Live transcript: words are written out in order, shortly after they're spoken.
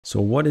So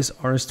what is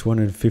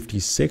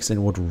RS256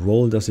 and what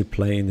role does it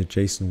play in the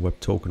JSON Web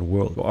Token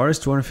world? So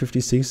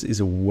RS256 is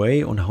a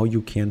way on how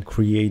you can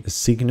create a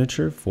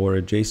signature for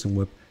a JSON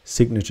Web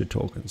Signature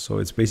token. So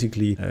it's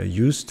basically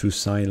used to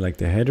sign like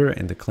the header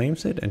and the claim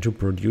set and to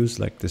produce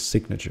like the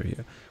signature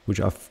here,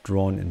 which I've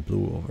drawn in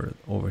blue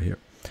over here.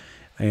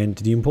 And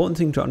the important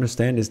thing to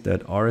understand is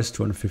that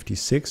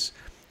RS256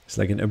 is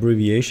like an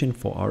abbreviation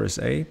for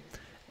RSA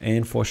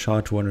and for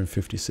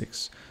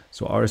SHA256.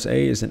 So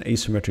RSA is an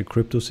asymmetric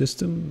crypto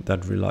system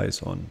that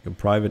relies on a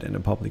private and a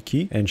public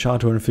key, and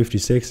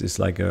SHA256 is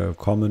like a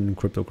common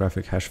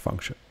cryptographic hash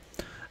function.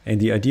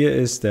 And the idea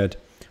is that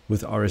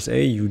with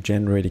RSA you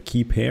generate a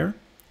key pair,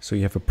 so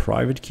you have a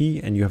private key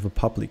and you have a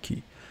public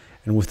key.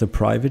 And with the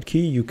private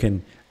key you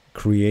can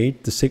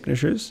create the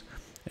signatures,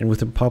 and with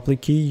the public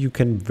key you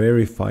can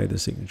verify the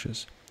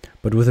signatures.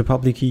 But with a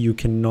public key, you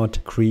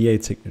cannot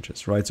create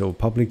signatures, right? So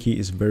public key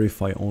is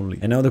verify only.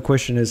 And now the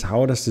question is,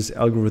 how does this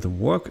algorithm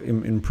work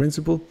in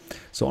principle?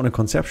 So on a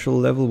conceptual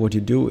level, what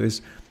you do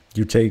is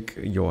you take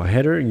your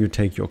header, you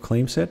take your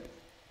claim set,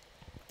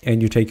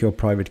 and you take your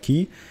private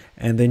key,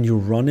 and then you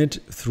run it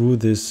through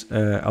this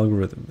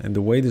algorithm. And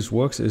the way this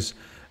works is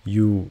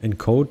you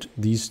encode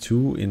these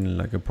two in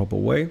like a proper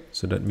way.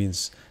 So that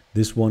means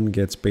this one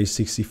gets base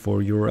 64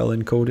 URL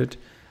encoded.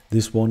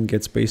 This one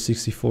gets base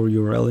 64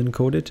 URL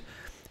encoded.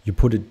 You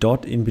put a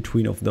dot in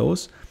between of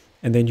those,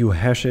 and then you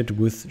hash it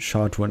with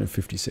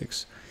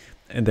SHA256.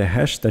 And the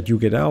hash that you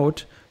get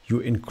out, you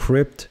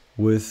encrypt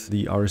with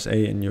the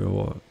RSA and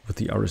with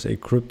the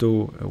RSA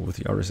crypto, with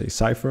the RSA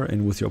cipher,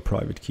 and with your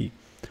private key.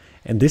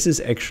 And this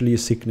is actually a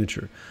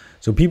signature.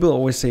 So people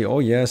always say, oh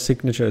yeah,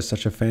 signature is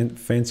such a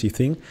fancy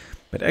thing,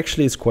 but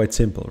actually it's quite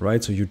simple,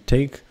 right? So you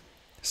take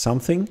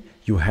something,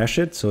 you hash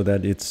it so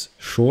that it's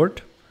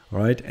short,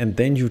 right? And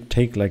then you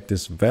take like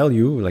this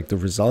value, like the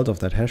result of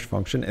that hash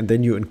function, and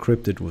then you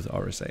encrypt it with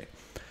RSA.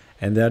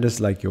 And that is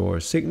like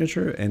your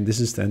signature. And this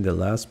is then the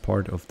last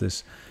part of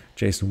this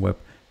JSON Web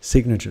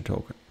Signature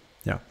token.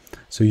 Yeah.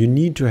 So you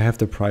need to have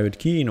the private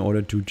key in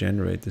order to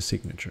generate the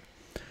signature.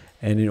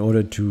 And in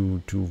order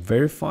to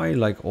verify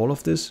like all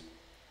of this,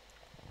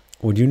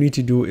 what you need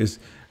to do is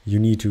you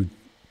need to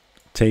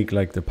take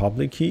like the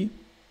public key.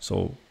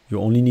 So you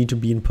only need to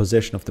be in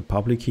possession of the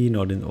public key,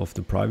 not of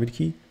the private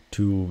key,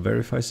 to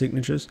verify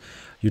signatures.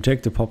 You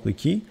take the public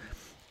key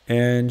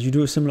and you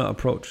do a similar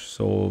approach.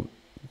 So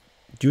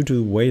due to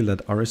the way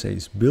that RSA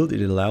is built,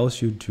 it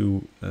allows you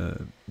to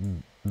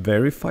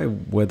verify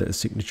whether a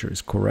signature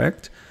is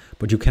correct,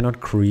 but you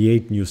cannot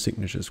create new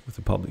signatures with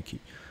the public key.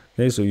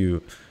 Okay, so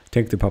you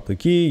take the public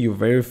key, you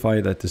verify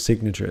that the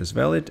signature is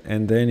valid,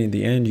 and then in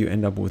the end you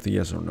end up with a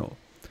yes or no.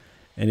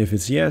 And if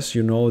it's yes,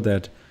 you know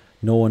that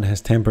no one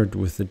has tampered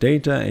with the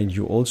data, and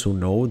you also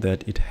know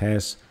that it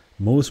has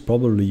most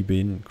probably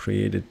been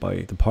created by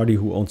the party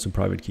who owns the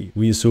private key.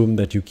 We assume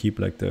that you keep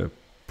like the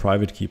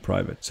private key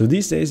private. So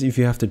these days, if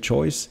you have the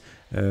choice,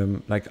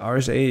 like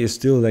RSA is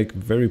still like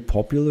very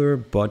popular,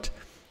 but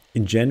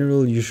in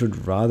general, you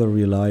should rather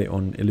rely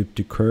on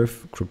elliptic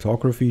curve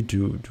cryptography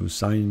to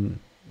sign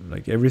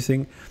like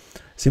everything,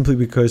 simply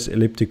because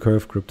elliptic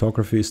curve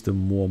cryptography is the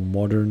more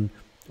modern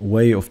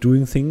way of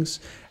doing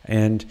things,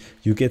 and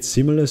you get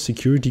similar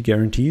security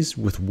guarantees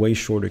with way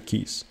shorter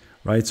keys.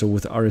 Right, so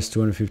with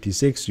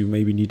RS256, you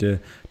maybe need a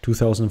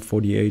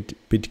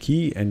 2048-bit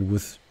key, and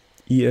with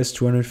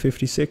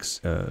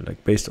ES256,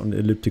 like based on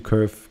elliptic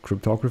curve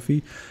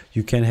cryptography,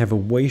 you can have a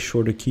way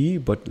shorter key,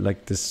 but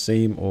like the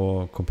same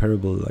or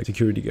comparable like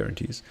security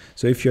guarantees.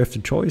 So if you have the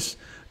choice,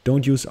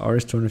 don't use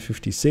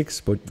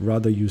RS256, but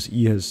rather use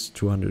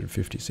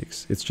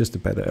ES256. It's just a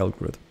better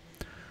algorithm.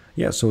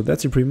 Yeah, so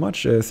that's it pretty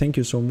much. Thank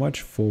you so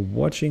much for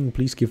watching.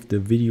 Please give the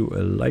video a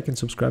like and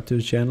subscribe to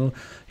the channel.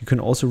 You can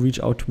also reach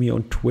out to me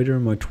on Twitter.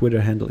 My Twitter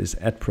handle is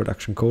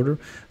 @productioncoder.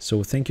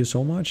 So thank you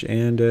so much,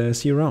 and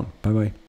see you around. Bye bye.